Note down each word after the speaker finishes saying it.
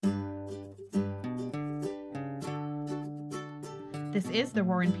This is the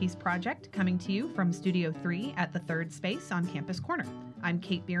Roar and Peace Project, coming to you from Studio 3 at the Third Space on Campus Corner. I'm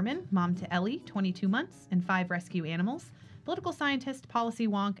Kate Bierman, mom to Ellie, 22 months, and 5 rescue animals, political scientist, policy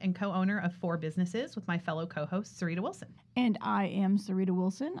wonk, and co-owner of 4 businesses with my fellow co-host, Sarita Wilson. And I am Sarita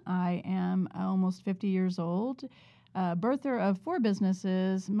Wilson. I am almost 50 years old, birther of 4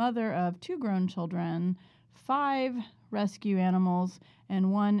 businesses, mother of 2 grown children, 5 rescue animals,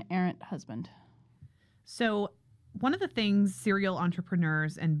 and 1 errant husband. So one of the things serial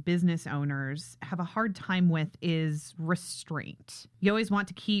entrepreneurs and business owners have a hard time with is restraint. You always want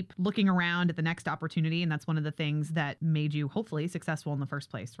to keep looking around at the next opportunity, and that's one of the things that made you hopefully successful in the first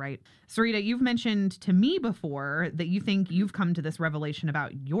place, right? Sarita, you've mentioned to me before that you think you've come to this revelation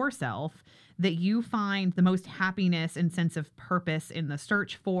about yourself, that you find the most happiness and sense of purpose in the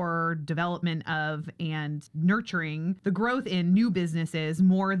search for, development of, and nurturing the growth in new businesses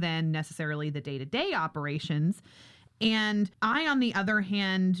more than necessarily the day-to-day operations. And I, on the other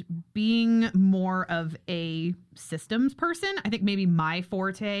hand, being more of a systems person, I think maybe my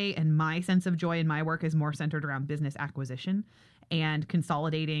forte and my sense of joy in my work is more centered around business acquisition and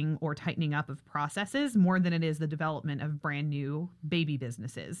consolidating or tightening up of processes more than it is the development of brand new baby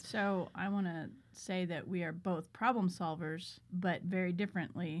businesses. So I want to say that we are both problem solvers, but very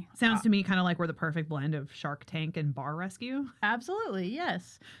differently. Sounds to me kind of like we're the perfect blend of Shark Tank and Bar Rescue. Absolutely,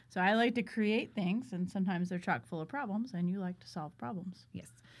 yes. So I like to create things, and sometimes they're chock full of problems, and you like to solve problems. Yes.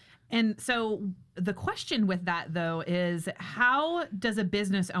 And so the question with that, though, is how does a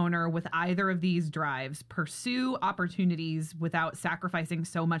business owner with either of these drives pursue opportunities without sacrificing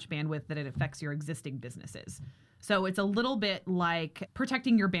so much bandwidth that it affects your existing businesses? So it's a little bit like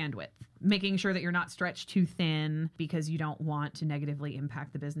protecting your bandwidth, making sure that you're not stretched too thin because you don't want to negatively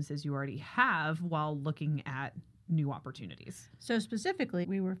impact the businesses you already have while looking at new opportunities. So specifically,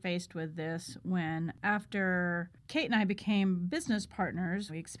 we were faced with this when after Kate and I became business partners,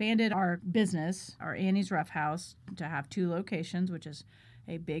 we expanded our business, our Annie's Rough House, to have 2 locations, which is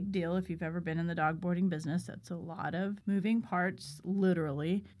a big deal if you've ever been in the dog boarding business. That's a lot of moving parts,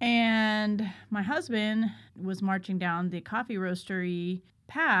 literally. And my husband was marching down the coffee roastery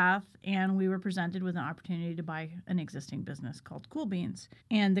path, and we were presented with an opportunity to buy an existing business called Cool Beans.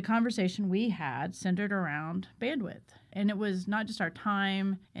 And the conversation we had centered around bandwidth. And it was not just our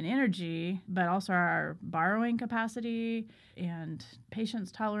time and energy, but also our borrowing capacity and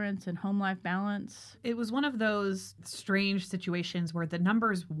patience tolerance and home life balance. It was one of those strange situations where the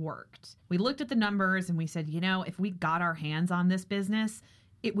numbers worked. We looked at the numbers and we said, you know, if we got our hands on this business,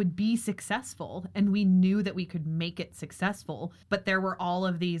 it would be successful, and we knew that we could make it successful. But there were all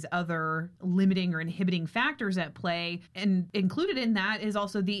of these other limiting or inhibiting factors at play, and included in that is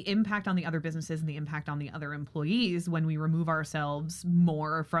also the impact on the other businesses and the impact on the other employees when we remove ourselves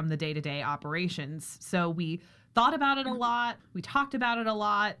more from the day-to-day operations. So we thought about it a lot, we talked about it a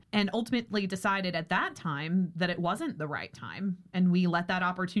lot, and ultimately decided at that time that it wasn't the right time. And we let that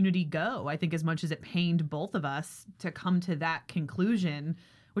opportunity go. I think as much as it pained both of us to come to that conclusion,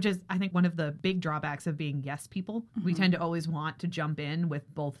 which is, I think, one of the big drawbacks of being yes people. Mm-hmm. We tend to always want to jump in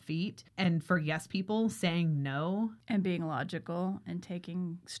with both feet. And for yes people, saying no and being logical and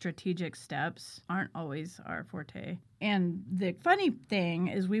taking strategic steps aren't always our forte. And the funny thing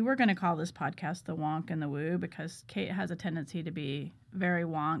is we were going to call this podcast The Wonk and the Woo because Kate has a tendency to be very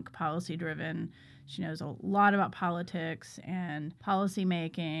wonk, policy-driven. She knows a lot about politics and policy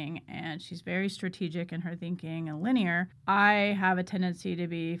making, and she's very strategic in her thinking and linear. I have a tendency to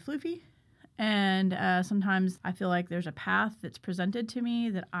be floofy, and sometimes I feel like there's a path that's presented to me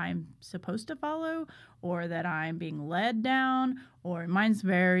that I'm supposed to follow or that I'm being led down, or mine's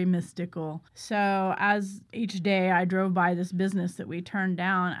very mystical. So as each day I drove by this business that we turned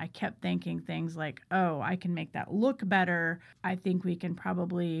down, I kept thinking things like, oh, I can make that look better. I think we can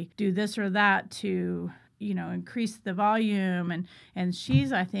probably do this or that to, you know, increase the volume. And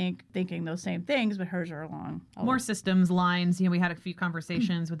she's, I think, thinking those same things, but hers are along. More systems lines. You know, we had a few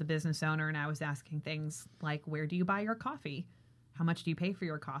conversations with the business owner, and I was asking things like, where do you buy your coffee? How much do you pay for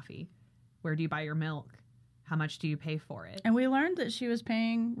your coffee? Where do you buy your milk? How much do you pay for it? And we learned that she was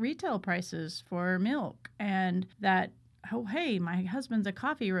paying retail prices for milk, and that, oh, hey, my husband's a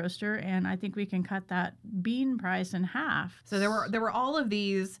coffee roaster, and I think we can cut that bean price in half. So there were all of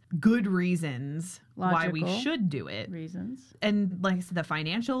these good reasons why we should do it. Reasons. And like I said, the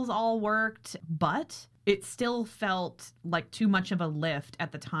financials all worked, but it still felt like too much of a lift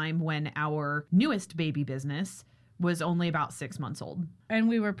at the time when our newest baby business was only about 6 months old. And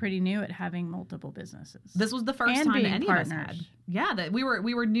we were pretty new at having multiple businesses. This was the first And time being any of us partners. had. Yeah, that we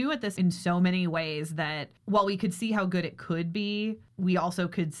were new at this in so many ways that while we could see how good it could be, we also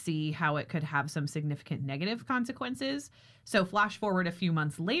could see how it could have some significant negative consequences. So flash forward a few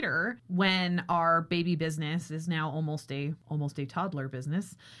months later, when our baby business is now almost a toddler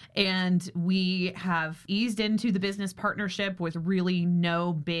business, and we have eased into the business partnership with really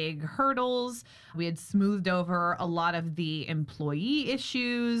no big hurdles. We had smoothed over a lot of the employee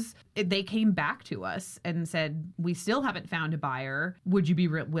issues. They came back to us and said, we still haven't found a buyer. Would you be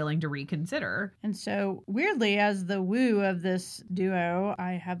willing to reconsider? And so weirdly, as the woo of this duo,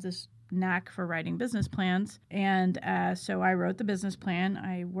 I have this knack for writing business plans. And so I wrote the business plan.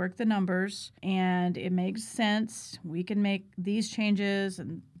 I worked the numbers and it makes sense. We can make these changes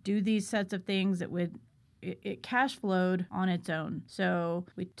and do these sets of things. It cash flowed on its own. So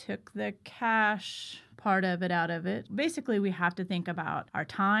we took the cash part of it out of it. Basically, we have to think about our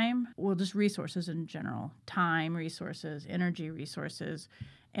time, well, just resources in general, time, resources, energy resources.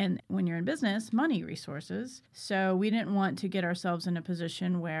 And when you're in business, money resources. So we didn't want to get ourselves in a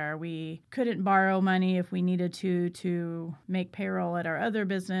position where we couldn't borrow money if we needed to make payroll at our other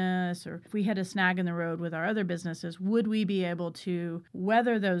business, or if we had a snag in the road with our other businesses, would we be able to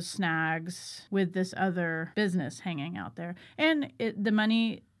weather those snags with this other business hanging out there? And the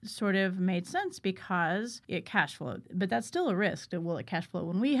money sort of made sense because it cash flowed. But that's still a risk. Will it cash flow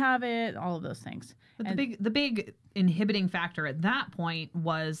when we have it? All of those things. But the big inhibiting factor at that point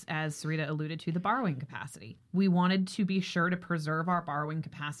was, as Sarita alluded to, the borrowing capacity. We wanted to be sure to preserve our borrowing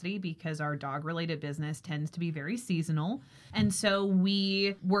capacity because our dog-related business tends to be very seasonal. And so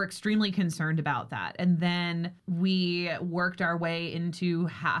we were extremely concerned about that. And then we worked our way into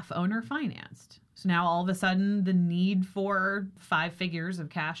half owner financed. So now all of a sudden the need for 5 figures of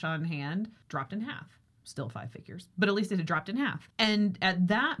cash on hand dropped in half. Still 5 figures, but at least it had dropped in half. And at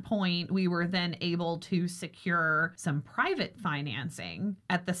that point, we were then able to secure some private financing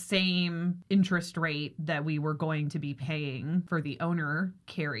at the same interest rate that we were going to be paying for the owner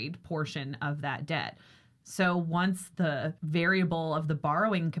carried portion of that debt. So once the variable of the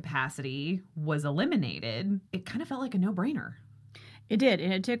borrowing capacity was eliminated, it kind of felt like a no-brainer. It did.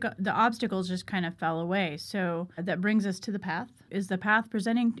 And it took the obstacles just kind of fell away. So that brings us to the path. Is the path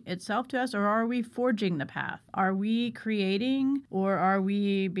presenting itself to us, or are we forging the path? Are we creating, or are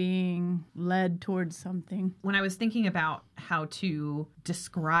we being led towards something? When I was thinking about how to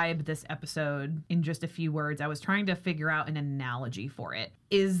describe this episode in just a few words, I was trying to figure out an analogy for it.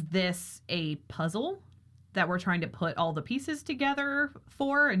 Is this a puzzle that we're trying to put all the pieces together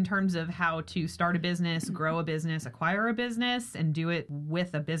for in terms of how to start a business, grow a business, acquire a business, and do it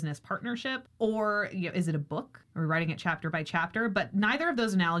with a business partnership? Or is it a book? Are we writing it chapter by chapter? But neither of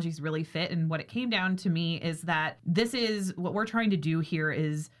those analogies really fit. And what it came down to me is that this is what we're trying to do here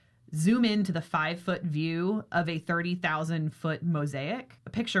is zoom into the 5-foot view of a 30,000-foot mosaic, a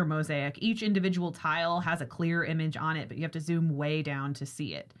picture mosaic. Each individual tile has a clear image on it, but you have to zoom way down to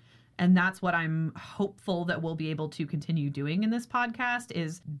see it. And that's what I'm hopeful that we'll be able to continue doing in this podcast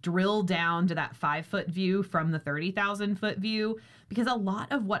is drill down to that 5-foot view from the 30,000-foot view. Because a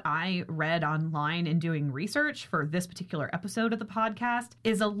lot of what I read online in doing research for this particular episode of the podcast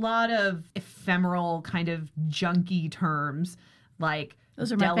is a lot of ephemeral kind of junky terms like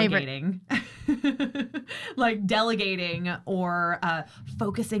those are delegating. My favorite. Like delegating or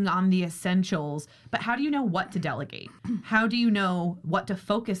focusing on the essentials. But how do you know what to delegate? How do you know what to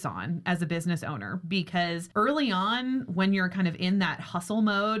focus on as a business owner? Because early on, when you're kind of in that hustle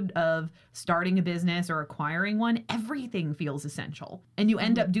mode of starting a business or acquiring one, everything feels essential. And you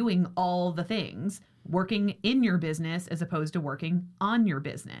end up doing all the things, working in your business as opposed to working on your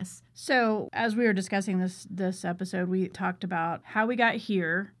business. So as we were discussing this episode, we talked about how we got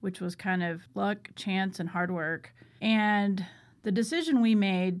here, which was kind of luck, chance, and hard work. And the decision we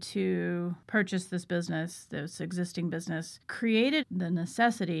made to purchase this business, this existing business, created the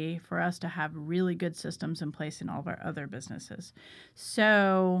necessity for us to have really good systems in place in all of our other businesses.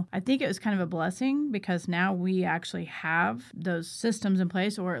 So I think it was kind of a blessing because now we actually have those systems in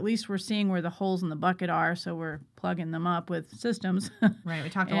place, or at least we're seeing where the holes in the bucket are, so we're plugging them up with systems. Right. We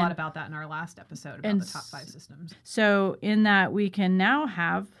talked a lot about that in our last episode about the top 5 systems. So in that we can now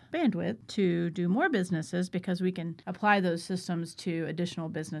have bandwidth to do more businesses because we can apply those systems to additional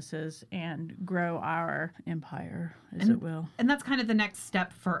businesses and grow our empire, as it will. And that's kind of the next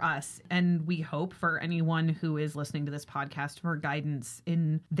step for us. And we hope for anyone who is listening to this podcast for guidance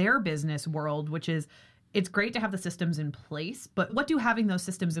in their business world, which is it's great to have the systems in place, but what do having those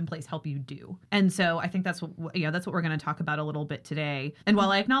systems in place help you do? And so I think that's what we're going to talk about a little bit today. And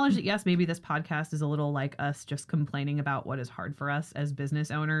while I acknowledge that, yes, maybe this podcast is a little like us just complaining about what is hard for us as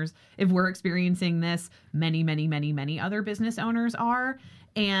business owners, if we're experiencing this, many, many, many, many other business owners are.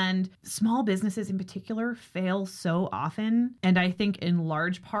 And small businesses in particular fail so often. And I think in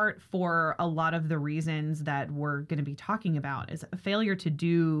large part for a lot of the reasons that we're going to be talking about is a failure to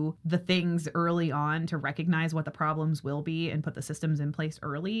do the things early on to recognize what the problems will be and put the systems in place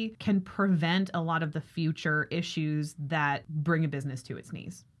early can prevent a lot of the future issues that bring a business to its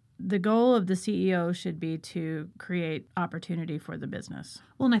knees. The goal of the CEO should be to create opportunity for the business.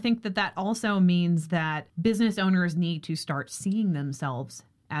 Well, and I think that also means that business owners need to start seeing themselves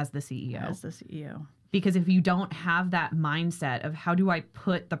as the CEO. As the CEO. Because if you don't have that mindset of how do I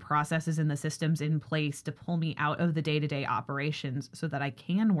put the processes and the systems in place to pull me out of the day-to-day operations so that I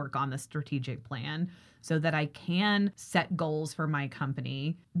can work on the strategic plan, so that I can set goals for my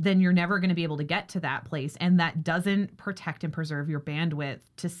company, then you're never going to be able to get to that place. And that doesn't protect and preserve your bandwidth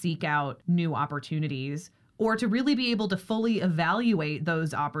to seek out new opportunities or to really be able to fully evaluate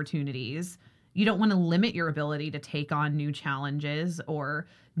those opportunities. You don't want to limit your ability to take on new challenges or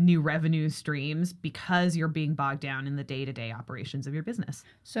new revenue streams because you're being bogged down in the day-to-day operations of your business.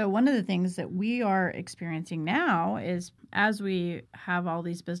 So one of the things that we are experiencing now is as we have all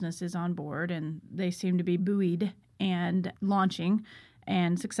these businesses on board and they seem to be buoyed and launching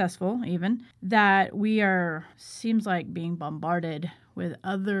and successful even, that seems like being bombarded with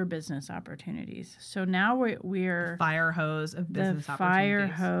other business opportunities. So now we're fire hose of business the opportunities. Fire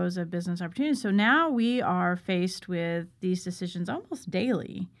hose of business opportunities. So now we are faced with these decisions almost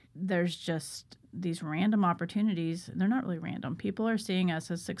daily. There's just these random opportunities. They're not really random. People are seeing us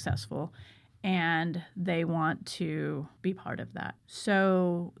as successful and they want to be part of that.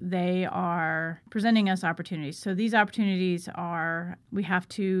 So they are presenting us opportunities. So these opportunities we have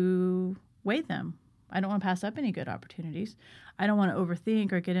to weigh them. I don't want to pass up any good opportunities. I don't want to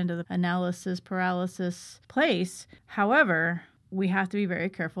overthink or get into the analysis paralysis place. However, we have to be very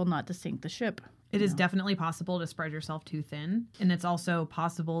careful not to sink the ship. It is definitely possible to spread yourself too thin. And it's also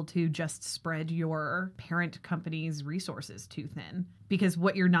possible to just spread your parent company's resources too thin. Because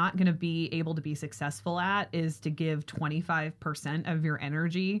what you're not going to be able to be successful at is to give 25% of your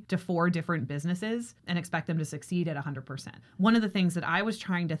energy to 4 different businesses and expect them to succeed at 100%. One of the things that I was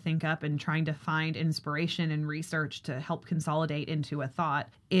trying to think up and trying to find inspiration and research to help consolidate into a thought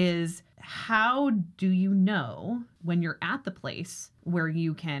is, how do you know when you're at the place where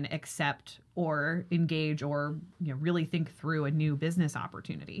you can accept or engage or really think through a new business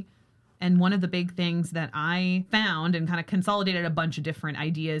opportunity? And one of the big things that I found and kind of consolidated a bunch of different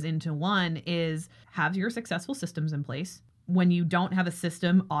ideas into one is have your successful systems in place. When you don't have a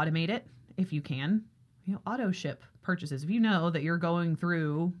system, automate it if you can. Auto ship purchases. If you know that you're going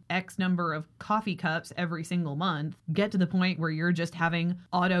through X number of coffee cups every single month, get to the point where you're just having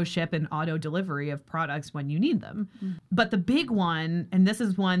auto ship and auto delivery of products when you need them. Mm. But the big one, and this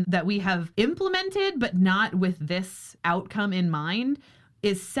is one that we have implemented, but not with this outcome in mind,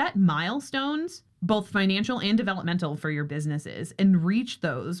 is set milestones, both financial and developmental, for your businesses and reach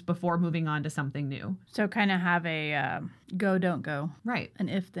those before moving on to something new. So kind of have a go, don't go. Right. An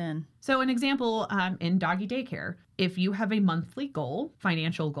if then. So an example in doggy daycare, if you have a monthly goal,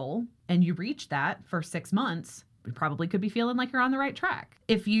 financial goal, and you reach that for 6 months, you probably could be feeling like you're on the right track.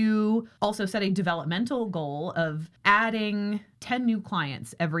 If you also set a developmental goal of adding 10 new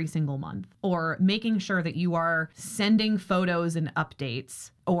clients every single month, or making sure that you are sending photos and updates,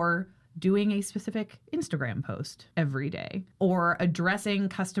 or doing a specific Instagram post every day, or addressing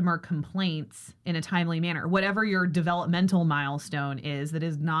customer complaints in a timely manner, whatever your developmental milestone is that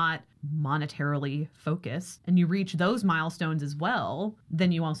is not monetarily focused, and you reach those milestones as well,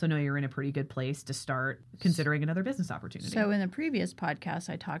 then you also know you're in a pretty good place to start considering another business opportunity. So in the previous podcast,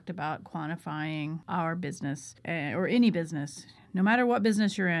 I talked about quantifying our business or any business, no matter what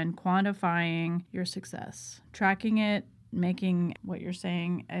business you're in, quantifying your success, tracking it, making what you're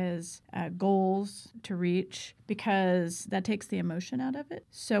saying as goals to reach, because that takes the emotion out of it.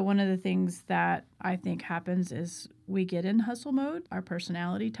 So one of the things that I think happens is we get in hustle mode. Our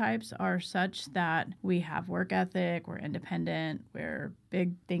personality types are such that we have work ethic, we're independent, we're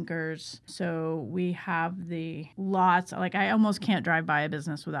big thinkers. So we have I almost can't drive by a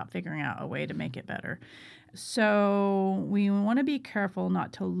business without figuring out a way to make it better. So we want to be careful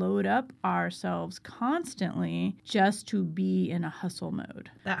not to load up ourselves constantly just to be in a hustle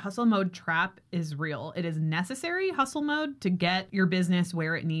mode. That hustle mode trap is real. It is necessary hustle mode to get your business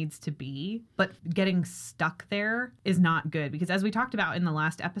where it needs to be, but getting stuck there is not good because as we talked about in the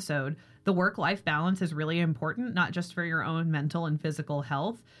last episode, the work-life balance is really important, not just for your own mental and physical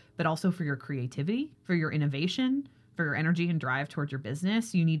health, but also for your creativity, for your innovation, for your energy and drive towards your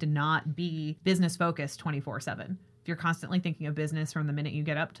business. You need to not be business focused 24/7. If you're constantly thinking of business from the minute you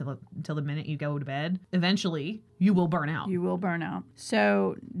get up till the minute you go to bed, eventually you will burn out. You will burn out.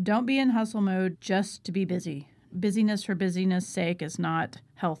 So don't be in hustle mode just to be busy. Busyness for busyness' sake is not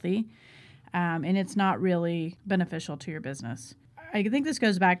healthy, and it's not really beneficial to your business. I think this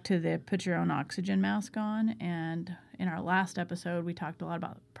goes back to the put your own oxygen mask on. And in our last episode, we talked a lot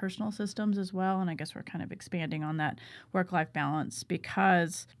about personal systems as well. And I guess we're kind of expanding on that work-life balance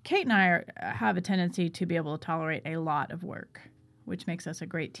because Kate and I have a tendency to be able to tolerate a lot of work, which makes us a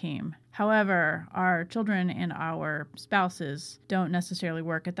great team. However, our children and our spouses don't necessarily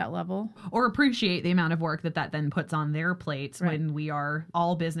work at that level. Or appreciate the amount of work that then puts on their plates. Right. When we are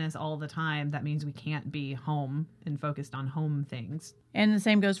all business all the time. That means we can't be home and focused on home things. And the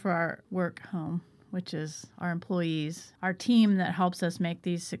same goes for our work home, which is our employees, our team that helps us make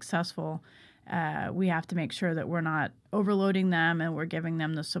these successful. We have to make sure that we're not overloading them and we're giving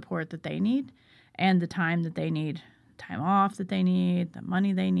them the support that they need and the time that they need. Time off that they need, the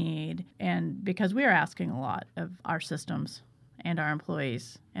money they need, and because we are asking a lot of our systems and our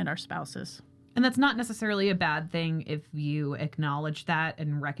employees and our spouses. And that's not necessarily a bad thing if you acknowledge that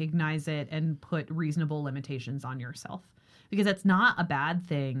and recognize it and put reasonable limitations on yourself. Because it's not a bad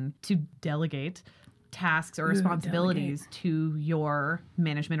thing to delegate tasks or responsibilities to your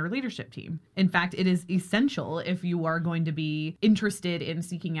management or leadership team. In fact, it is essential if you are going to be interested in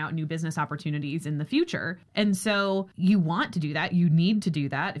seeking out new business opportunities in the future. And so you want to do that. You need to do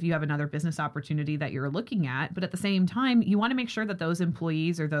that if you have another business opportunity that you're looking at. But at the same time, you want to make sure that those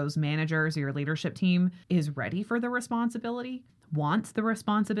employees or those managers or your leadership team is ready for the responsibility, wants the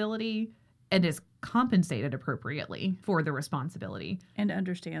responsibility, and is compensated appropriately for the responsibility. And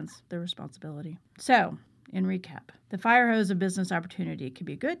understands the responsibility. So, in recap, the fire hose of business opportunity can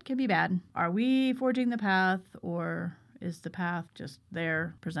be good, can be bad. Are we forging the path, or is the path just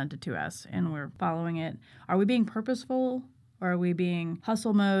there presented to us and we're following it? Are we being purposeful? Or are we being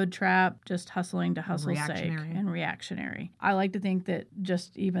hustle mode, trap, just hustling to hustle's sake and reactionary? I like to think that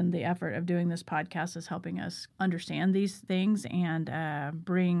just even the effort of doing this podcast is helping us understand these things and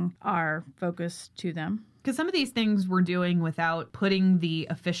bring our focus to them. Because some of these things we're doing without putting the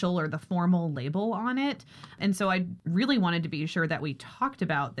official or the formal label on it. And so I really wanted to be sure that we talked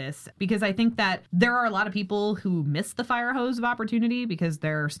about this because I think that there are a lot of people who miss the fire hose of opportunity because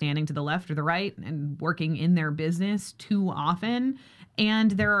they're standing to the left or the right and working in their business too often.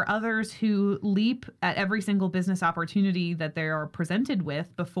 And there are others who leap at every single business opportunity that they are presented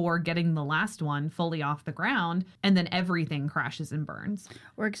with before getting the last one fully off the ground, and then everything crashes and burns.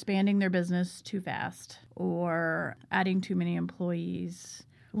 Or expanding their business too fast, or adding too many employees,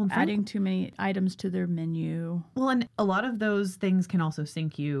 adding too many items to their menu. Well, and a lot of those things can also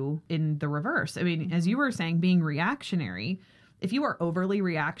sink you in the reverse. I mean, as you were saying, being reactionary, if you are overly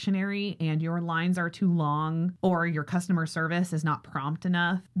reactionary and your lines are too long or your customer service is not prompt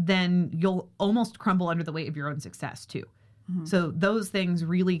enough, then you'll almost crumble under the weight of your own success too. Mm-hmm. So those things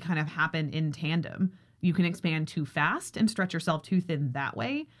really kind of happen in tandem. You can expand too fast and stretch yourself too thin that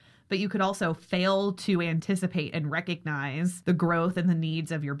way, but you could also fail to anticipate and recognize the growth and the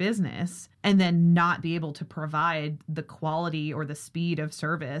needs of your business and then not be able to provide the quality or the speed of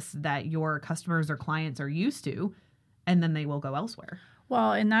service that your customers or clients are used to. And then they will go elsewhere.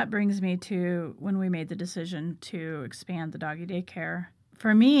 Well, and that brings me to when we made the decision to expand the doggy daycare.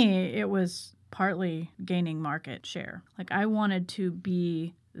 For me, it was partly gaining market share. Like I wanted to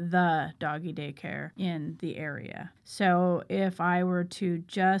be the doggy daycare in the area. So if I were to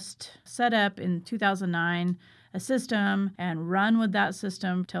just set up in 2009 a system and run with that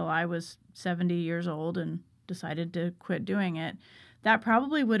system till I was 70 years old and decided to quit doing it, that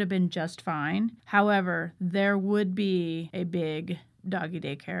probably would have been just fine. However, there would be a big doggy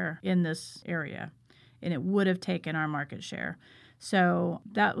daycare in this area, and it would have taken our market share. So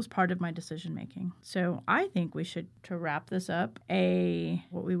that was part of my decision making. So I think we should, to wrap this up,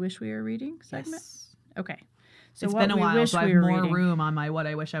 what we wish we were reading segment. Yes. Okay. So it's been a while, so I have more room on my what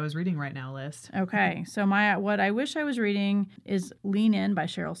I wish I was reading right now list. Okay. So my what I wish I was reading is Lean In by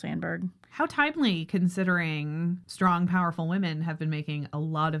Sheryl Sandberg. How timely, considering strong, powerful women have been making a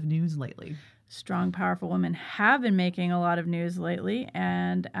lot of news lately. strong, powerful women have been making a lot of news lately.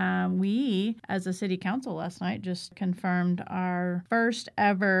 And we, as a city council last night, just confirmed our first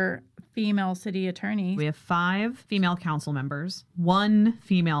ever female city attorney. We have 5 female council members, 1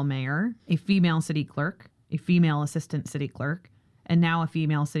 female mayor, a female city clerk, a female assistant city clerk, and now a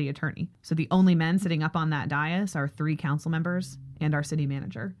female city attorney. So the only men sitting up on that dais are 3 council members and our city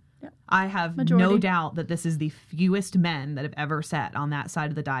manager. Yep. I have Majority. no doubt that this is the fewest men that have ever sat on that side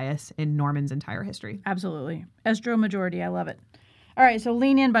of the dais in Norman's entire history. Absolutely. Estro majority. I love it. All right, so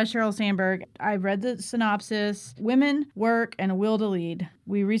Lean In by Sheryl Sandberg. I read the synopsis. Women, work, and a will to lead.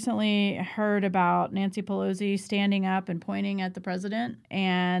 We recently heard about Nancy Pelosi standing up and pointing at the president,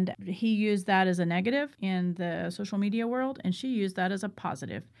 and he used that as a negative in the social media world, and she used that as a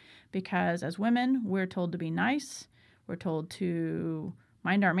positive. Because as women, we're told to be nice. We're told to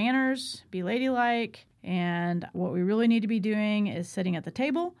mind our manners, be ladylike, and what we really need to be doing is sitting at the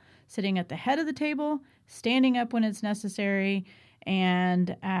table, sitting at the head of the table, standing up when it's necessary,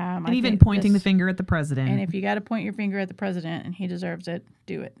 and even pointing the finger at the president. And if you got to point your finger at the president and he deserves it,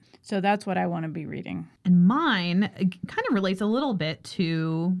 do it. So that's what I want to be reading. And mine kind of relates a little bit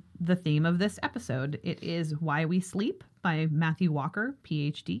to the theme of this episode. It is Why We Sleep by Matthew Walker,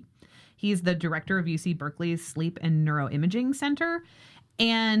 PhD. He's the director of UC Berkeley's Sleep and Neuroimaging Center.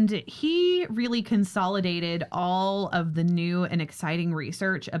 And he really consolidated all of the new and exciting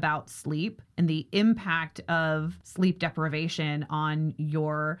research about sleep and the impact of sleep deprivation on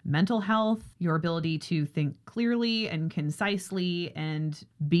your mental health, your ability to think clearly and concisely and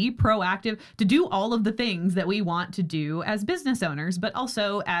be proactive, to do all of the things that we want to do as business owners, but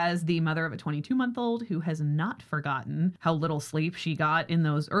also as the mother of a 22-month-old who has not forgotten how little sleep she got in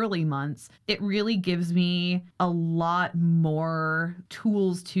those early months. It really gives me a lot more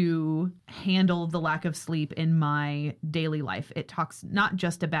tools to handle the lack of sleep in my daily life. It talks not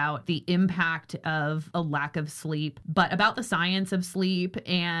just about the impact of a lack of sleep, but about the science of sleep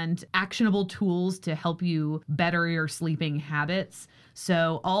and actionable tools to help you better your sleeping habits.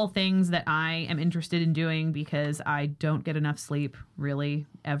 So all things that I am interested in doing because I don't get enough sleep really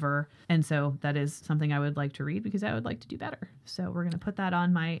ever. And so that is something I would like to read because I would like to do better. So we're going to put that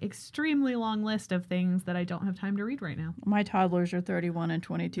on my extremely long list of things that I don't have time to read right now. My toddlers are 31 and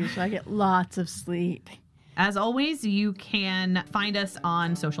 22, so I get lots of sleep. As always, you can find us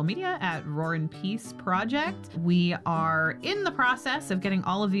on social media at Roar and Peace Project. We are in the process of getting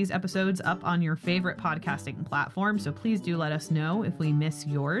all of these episodes up on your favorite podcasting platform, so please do let us know if we miss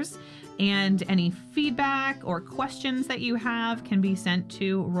yours. And any feedback or questions that you have can be sent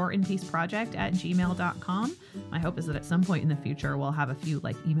to roarandpeaceproject@gmail.com. My hope is that at some point in the future, we'll have a few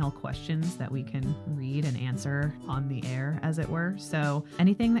email questions that we can read and answer on the air, as it were. So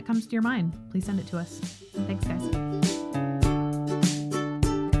anything that comes to your mind, please send it to us. Thanks, guys.